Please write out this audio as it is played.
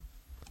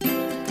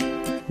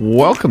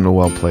Welcome to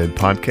Well Played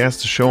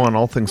Podcast, a show on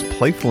all things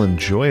playful and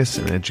joyous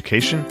in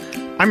education.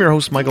 I'm your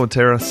host, Michael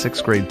Matera,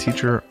 6th grade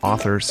teacher,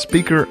 author,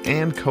 speaker,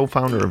 and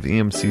co-founder of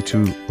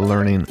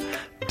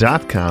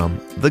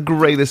EMC2Learning.com, the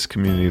greatest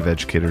community of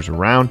educators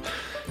around.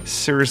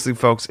 Seriously,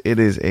 folks, it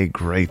is a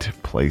great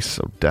place,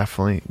 so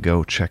definitely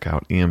go check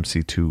out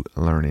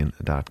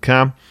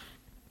EMC2Learning.com.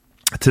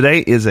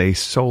 Today is a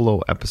solo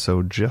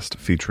episode just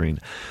featuring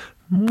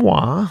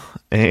moi,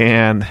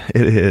 and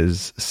it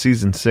is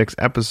season 6,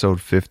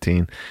 episode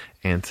 15,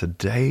 and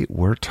today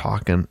we're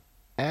talking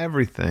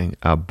everything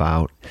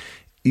about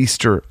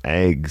Easter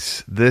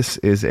eggs. This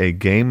is a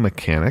game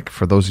mechanic.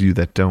 For those of you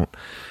that don't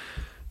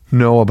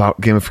know about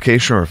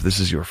gamification, or if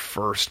this is your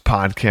first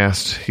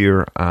podcast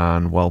here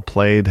on Well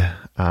Played,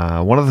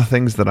 one of the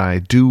things that I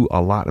do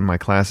a lot in my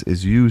class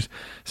is use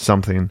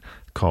something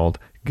called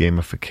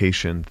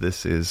gamification.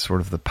 This is sort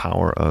of the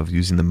power of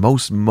using the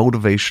most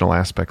motivational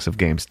aspects of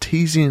games,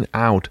 teasing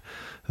out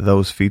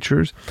those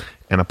features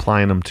and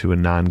applying them to a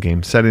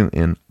non-game setting.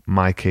 In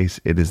my case,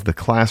 it is the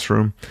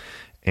classroom.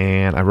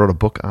 And I wrote a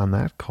book on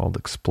that called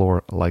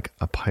Explore Like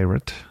a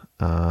Pirate,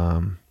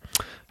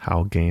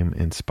 how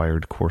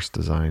game-inspired course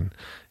design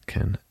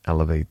can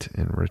elevate,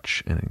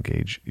 enrich, and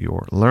engage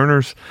your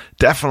learners.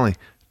 Definitely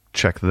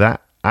check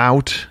that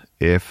out.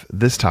 If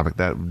this topic,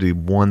 that would be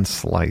one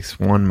slice,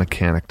 one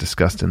mechanic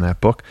discussed in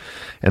that book.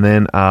 And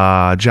then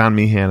John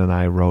Meehan and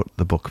I wrote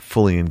the book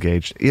Fully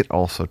Engaged. It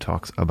also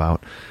talks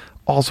about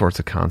all sorts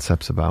of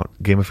concepts about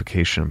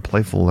gamification,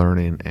 playful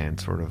learning, and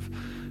sort of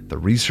the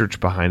research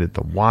behind it,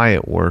 the why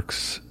it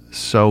works.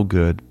 So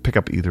good. Pick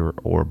up either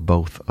or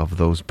both of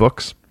those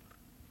books.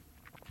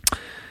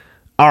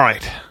 All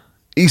right,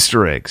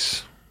 Easter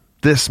eggs.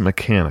 This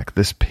mechanic,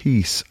 this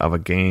piece of a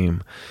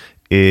game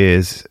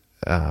is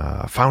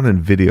found in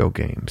video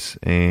games,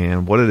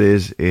 and what it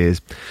is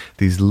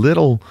these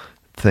little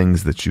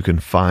things that you can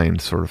find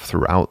sort of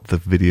throughout the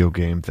video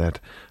game that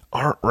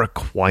aren't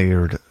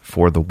required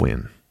for the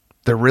win.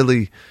 They're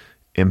really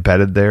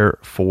embedded there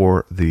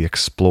for the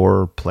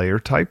explorer player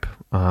type.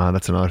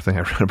 That's another thing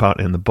I read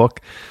about in the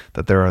book,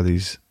 that there are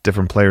these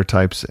different player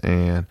types,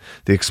 and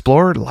the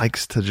explorer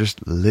likes to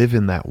just live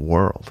in that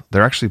world.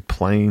 They're actually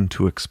playing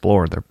to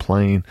explore. They're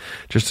playing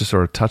just to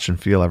sort of touch and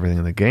feel everything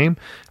in the game.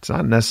 It's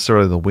not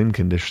necessarily the win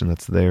condition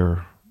that's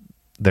their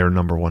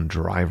number one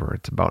driver.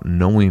 It's about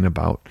knowing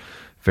about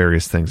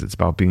various things. It's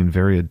about being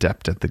very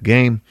adept at the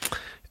game.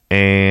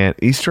 And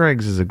Easter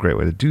eggs is a great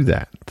way to do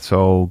that.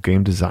 So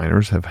game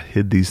designers have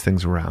hid these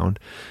things around.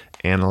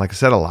 And like I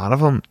said, a lot of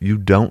them you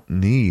don't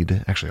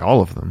need, actually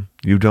all of them,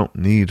 you don't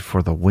need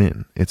for the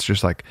win. It's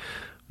just like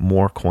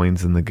more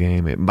coins in the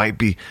game. It might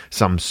be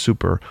some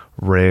super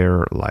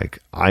rare like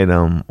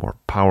item or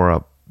power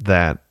up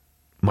that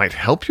might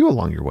help you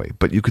along your way,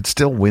 but you could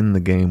still win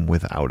the game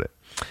without it.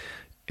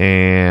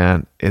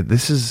 And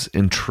this is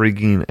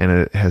intriguing, and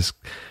it has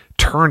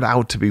turned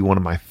out to be one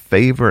of my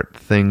favorite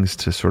things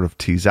to sort of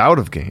tease out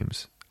of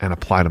games and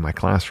apply to my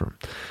classroom.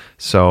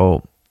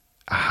 So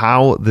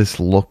how this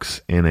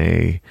looks in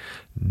a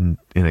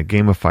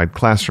gamified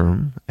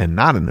classroom and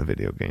not in a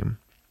video game,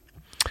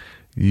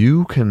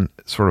 you can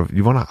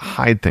you want to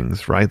hide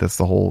things, right? That's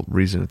the whole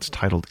reason it's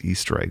titled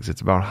Easter eggs.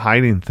 It's about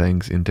hiding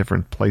things in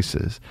different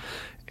places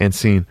and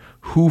seeing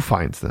who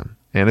finds them.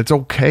 And it's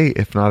okay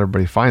if not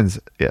everybody finds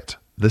it.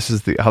 This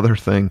is the other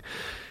thing.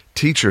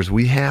 Teachers,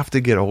 we have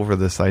to get over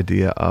this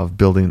idea of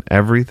building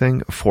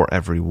everything for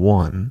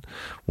everyone.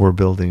 We're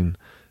building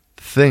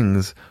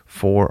things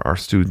for our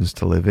students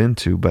to live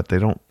into, but they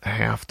don't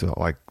have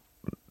to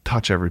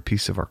touch every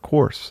piece of our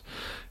course.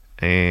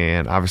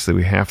 And obviously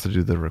we have to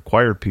do the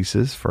required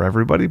pieces for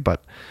everybody,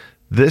 but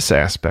this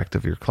aspect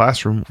of your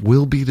classroom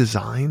will be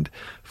designed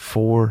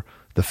for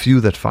the few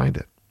that find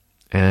it.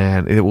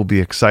 And it will be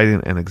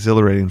exciting and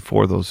exhilarating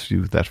for those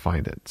few that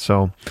find it.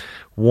 So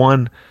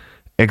one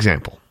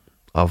example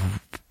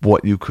of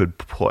what you could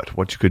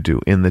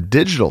do in the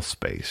digital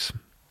space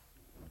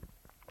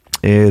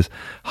is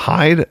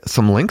hide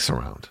some links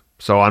around.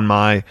 So on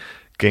my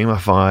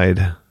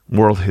gamified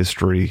world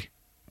history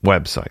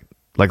website,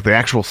 like the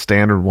actual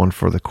standard one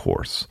for the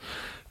course,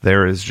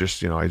 there is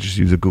just, I just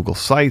use a Google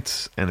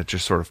Sites, and it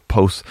just sort of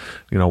posts,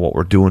 what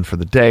we're doing for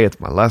the day. It's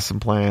my lesson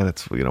plan.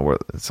 It's,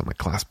 it's my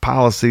class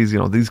policies,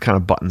 these kind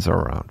of buttons are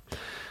around.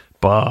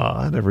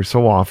 But every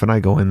so often I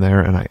go in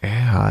there and I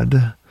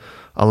add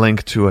a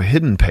link to a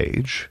hidden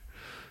page.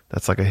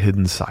 That's like a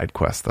hidden side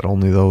quest that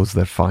only those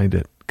that find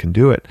it can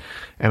do it.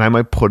 And I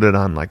might put it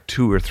on like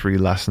 2 or 3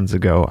 lessons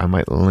ago. I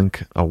might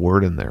link a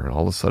word in there, and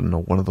all of a sudden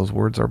one of those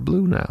words are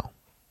blue now.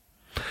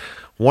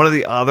 One of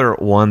the other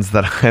ones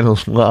that I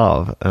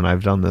love, and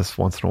I've done this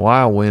once in a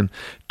while, when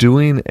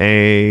doing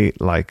a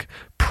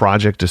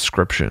project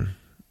description,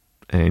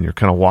 and you're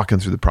kind of walking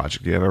through the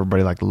project. You have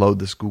everybody load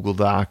this Google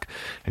Doc,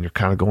 and you're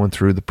kind of going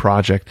through the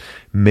project.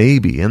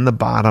 Maybe in the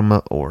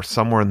bottom or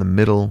somewhere in the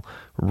middle,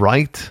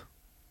 write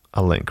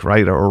a link,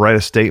 right? Or write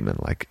a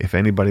statement like, if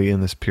anybody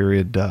in this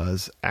period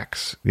does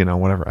X,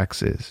 whatever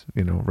X is,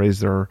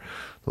 raise their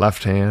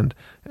left hand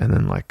and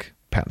then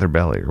pat their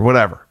belly or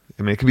whatever.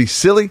 I mean, it can be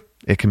silly.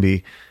 It can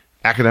be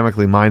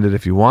academically minded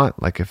if you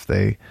want, like if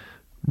they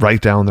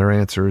write down their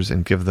answers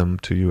and give them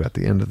to you at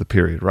the end of the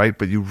period, right?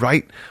 But you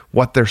write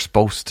what they're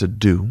supposed to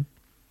do,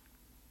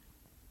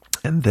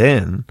 and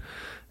then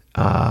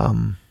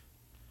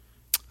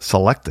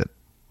select it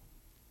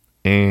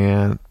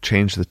and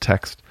change the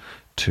text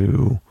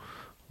to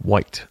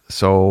white.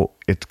 So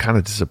it kind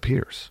of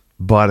disappears.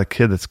 But a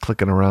kid that's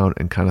clicking around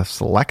and kind of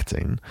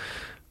selecting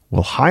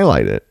will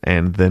highlight it,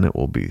 and then it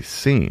will be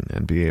seen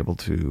and be able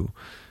to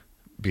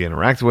be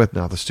interacted with.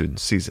 Now the student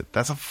sees it.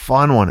 That's a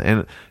fun one.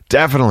 And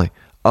definitely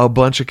a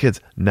bunch of kids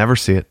never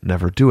see it,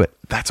 never do it.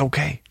 That's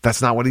okay.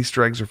 That's not what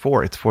Easter eggs are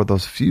for. It's for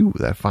those few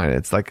that find it.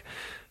 It's like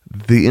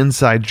the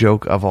inside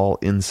joke of all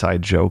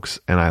inside jokes,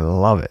 and I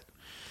love it.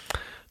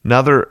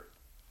 Another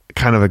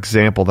kind of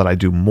example that I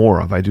do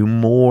more of, I do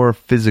more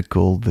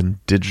physical than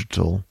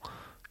digital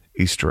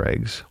Easter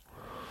eggs.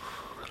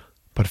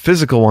 But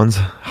physical ones,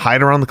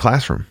 hide around the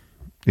classroom.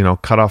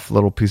 Cut off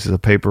little pieces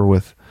of paper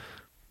with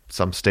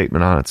some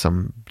statement on it,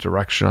 some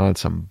direction on it,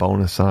 some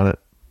bonus on it.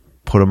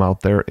 Put them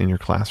out there in your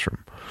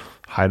classroom.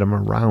 Hide them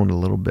around a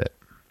little bit.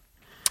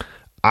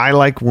 I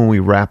like when we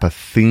wrap a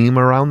theme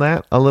around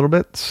that a little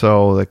bit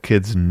so the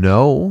kids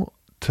know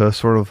to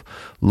sort of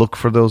look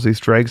for those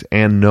Easter eggs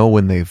and know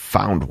when they've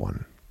found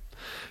one.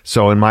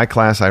 So in my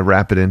class, I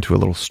wrap it into a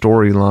little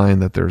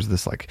storyline that there's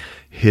this like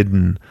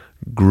hidden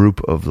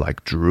group of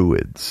like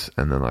druids,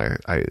 and then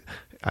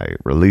I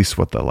release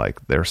what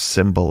their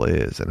symbol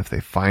is, and if they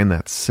find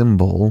that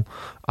symbol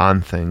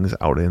on things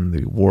out in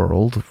the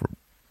world,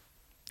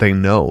 they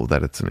know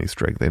that it's an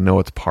Easter egg. They know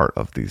it's part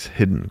of these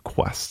hidden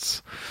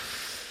quests.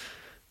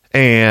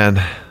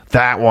 And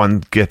that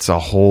one gets a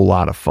whole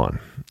lot of fun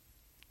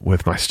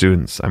with my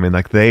students. I mean,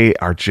 like they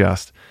are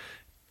just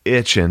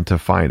itching to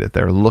find it.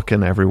 They're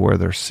looking everywhere.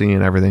 They're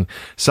seeing everything.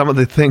 Some of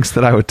the things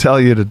that I would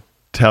tell you to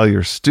tell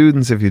your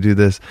students if you do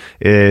this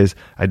is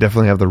I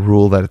definitely have the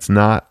rule that it's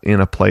not in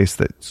a place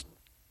that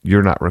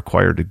you're not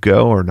required to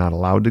go or not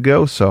allowed to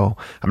go. So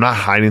I'm not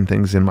hiding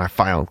things in my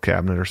file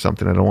cabinet or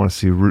something. I don't want to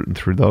see you rooting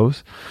through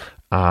those.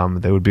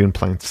 They would be in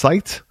plain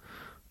sight.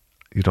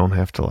 You don't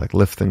have to like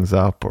lift things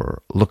up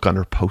or look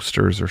under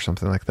posters or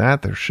something like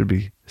that. There should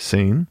be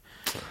seen.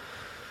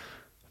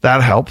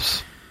 That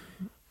helps.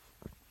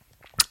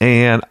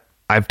 And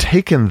I've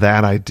taken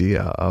that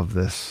idea of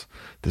this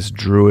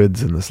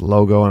druids and this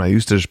logo, and I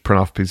used to just print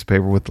off a piece of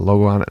paper with the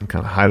logo on it and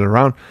kind of hide it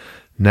around.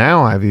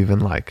 Now I've even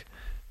like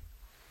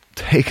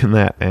taken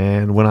that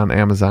and went on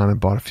Amazon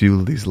and bought a few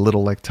of these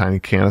little like tiny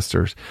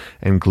canisters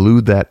and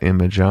glued that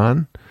image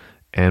on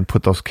and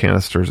put those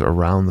canisters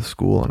around the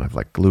school, and I've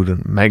like glued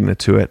a magnet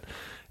to it.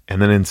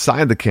 And then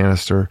inside the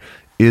canister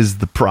is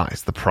the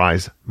prize. The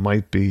prize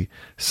might be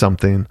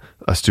something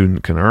a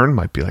student can earn,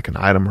 might be like an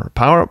item or a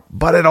power-up,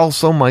 but it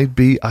also might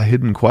be a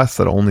hidden quest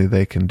that only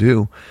they can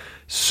do.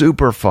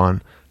 Super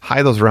fun.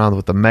 Hide those around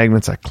with the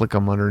magnets. I click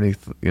them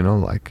underneath,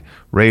 like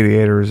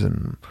radiators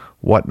and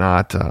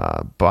whatnot,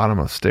 bottom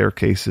of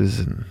staircases,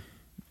 and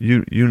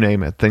you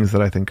name it. Things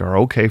that I think are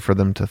okay for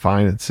them to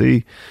find and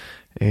see.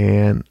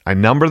 And I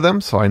number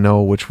them so I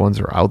know which ones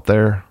are out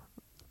there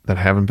that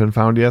haven't been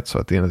found yet. So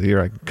at the end of the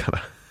year, I can kind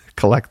of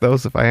collect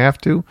those if I have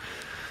to.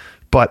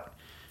 But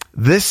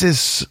this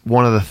is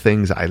one of the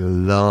things I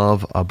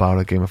love about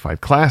a gamified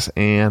class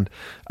and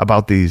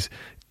about these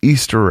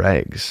Easter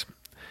eggs.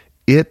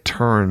 It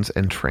turns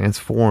and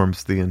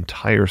transforms the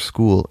entire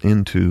school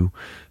into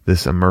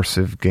this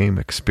immersive game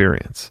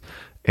experience.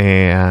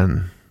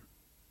 And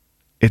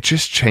it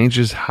just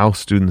changes how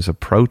students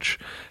approach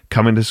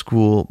coming to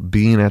school,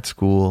 being at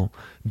school,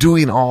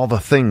 doing all the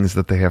things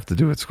that they have to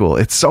do at school.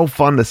 It's so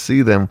fun to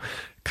see them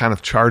kind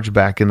of charge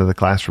back into the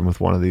classroom with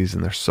one of these,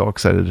 and they're so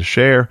excited to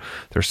share.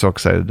 They're so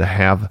excited to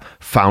have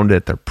found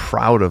it. They're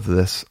proud of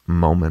this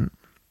moment.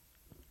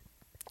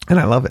 And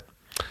I love it.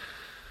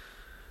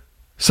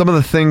 Some of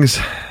the things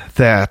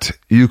that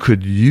you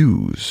could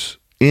use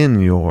in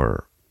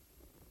your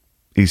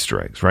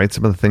Easter eggs, right?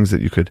 Some of the things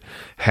that you could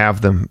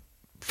have them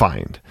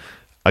find.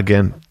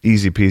 Again,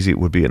 easy peasy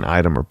would be an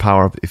item or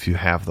power-up if you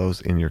have those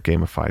in your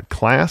gamified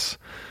class.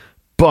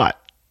 But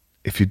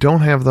if you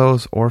don't have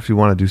those, or if you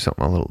want to do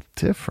something a little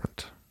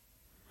different,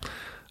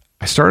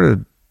 I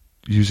started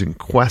using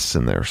quests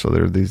in there. So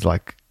there are these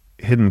like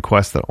hidden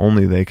quests that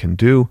only they can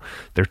do.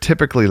 They're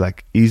typically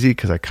like easy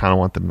because I kind of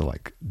want them to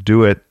like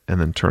do it and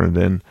then turn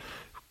it in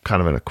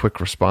kind of in a quick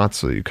response.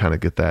 So you kind of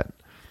get that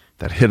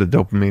hit of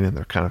dopamine and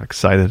they're kind of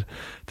excited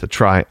to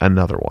try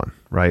another one,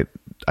 right?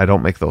 I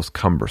don't make those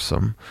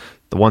cumbersome.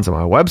 The ones on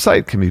my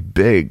website can be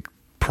big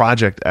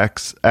Project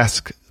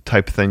X-esque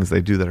type things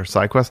they do that are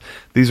side quests.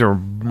 These are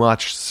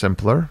much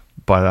simpler,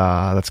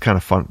 but that's kind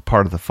of fun.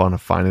 Part of the fun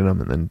of finding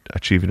them and then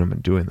achieving them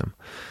and doing them.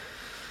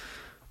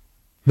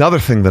 Another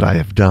thing that I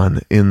have done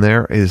in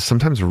there is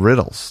sometimes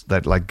riddles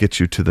that like get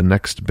you to the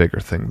next bigger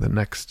thing, the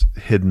next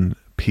hidden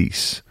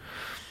piece.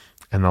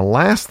 And the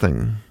last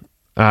thing,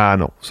 I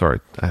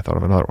thought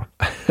of another one.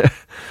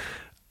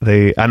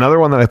 Another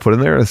one that I put in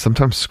there is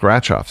sometimes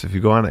scratch-offs. If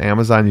you go on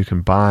Amazon, you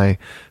can buy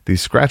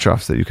these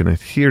scratch-offs that you can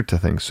adhere to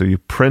things. So you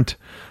print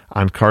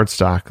on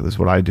cardstock, this is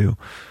what I do,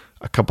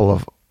 a couple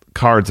of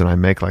cards and I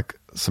make like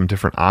some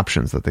different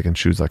options that they can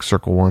choose, like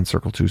circle 1,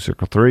 circle 2,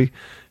 circle 3.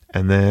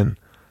 And then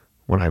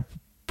when I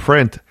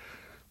print,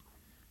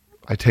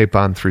 I tape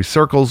on 3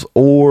 circles,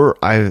 or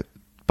I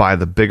buy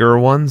the bigger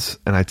ones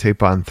and I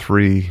tape on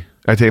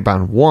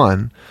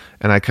 1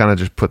 and I kind of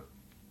just put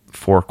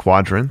 4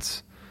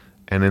 quadrants,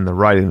 and in the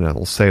writing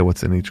it'll say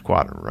what's in each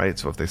quadrant, right?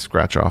 So if they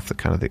scratch off the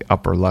kind of the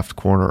upper left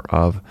corner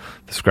of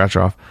the scratch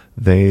off,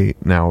 they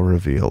now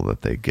reveal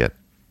that they get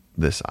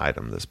this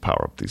item, this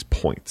power up, these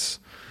points.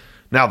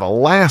 Now the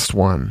last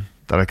one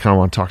that I kind of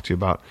want to talk to you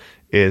about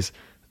is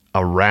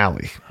a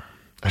rally.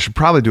 I should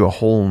probably do a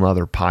whole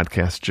nother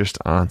podcast just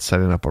on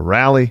setting up a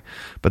rally,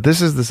 but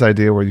this is this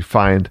idea where you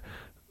find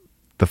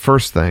the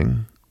first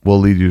thing will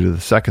lead you to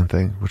the second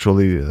thing, which will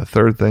lead you to the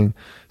third thing,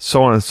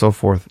 so on and so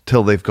forth,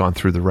 till they've gone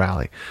through the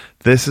rally.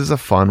 This is a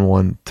fun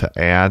one to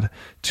add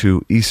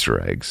to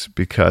Easter eggs,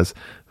 because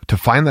to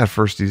find that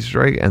first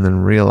Easter egg and then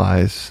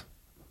realize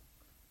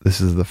this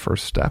is the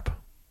first step,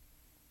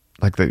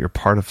 like that you're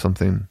part of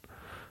something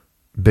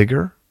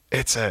bigger.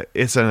 It's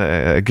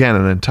again,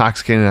 an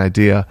intoxicating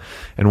idea,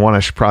 and one I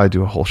should probably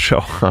do a whole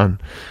show on.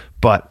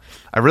 But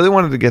I really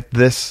wanted to get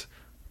this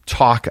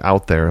talk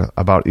out there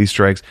about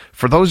Easter eggs.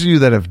 For those of you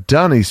that have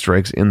done Easter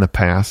eggs in the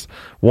past,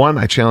 one,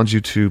 I challenge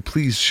you to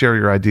please share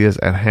your ideas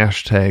at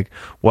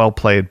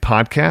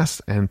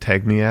 #WellPlayedPodcast and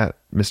tag me at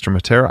Mr.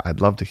 Matera.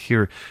 I'd love to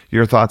hear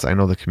your thoughts. I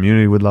know the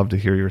community would love to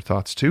hear your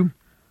thoughts too.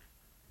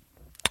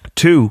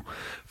 2,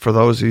 for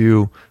those of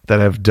you that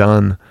have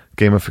done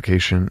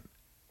gamification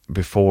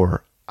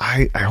before,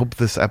 I hope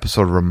this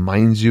episode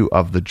reminds you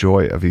of the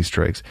joy of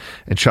Easter eggs,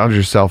 and challenge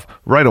yourself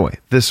right away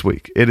this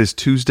week. It is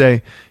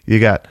Tuesday. You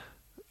got,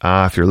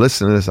 if you're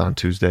listening to this on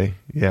Tuesday,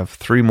 you have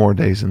 3 more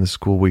days in the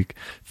school week.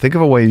 Think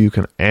of a way you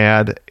can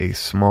add a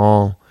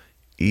small,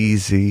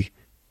 easy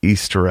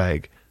Easter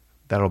egg.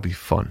 That'll be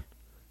fun.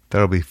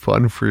 That'll be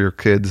fun for your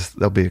kids.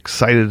 They'll be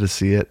excited to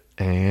see it,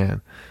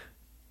 and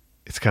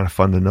it's kind of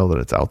fun to know that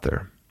it's out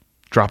there.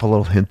 Drop a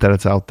little hint that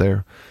it's out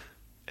there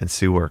and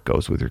see where it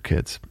goes with your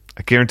kids.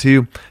 I guarantee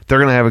you, they're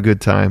going to have a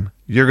good time.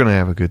 You're going to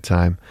have a good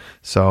time.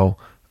 So,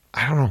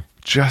 I don't know.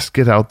 Just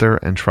get out there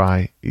and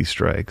try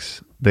Easter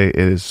eggs. It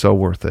is so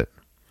worth it.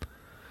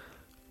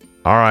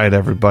 All right,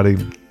 everybody.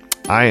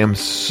 I am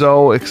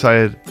so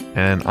excited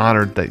and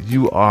honored that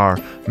you are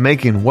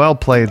making Well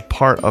Played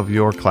part of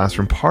your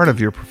classroom, part of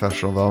your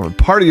professional development,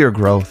 part of your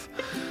growth.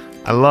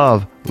 I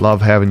love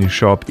having you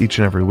show up each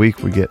and every week.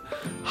 We get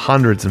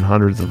hundreds and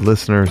hundreds of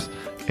listeners,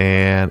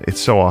 and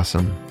it's so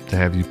awesome to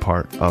have you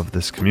part of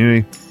this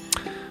community.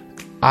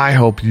 I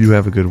hope you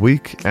have a good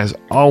week. As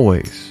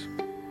always,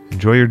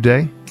 enjoy your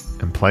day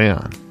and play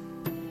on.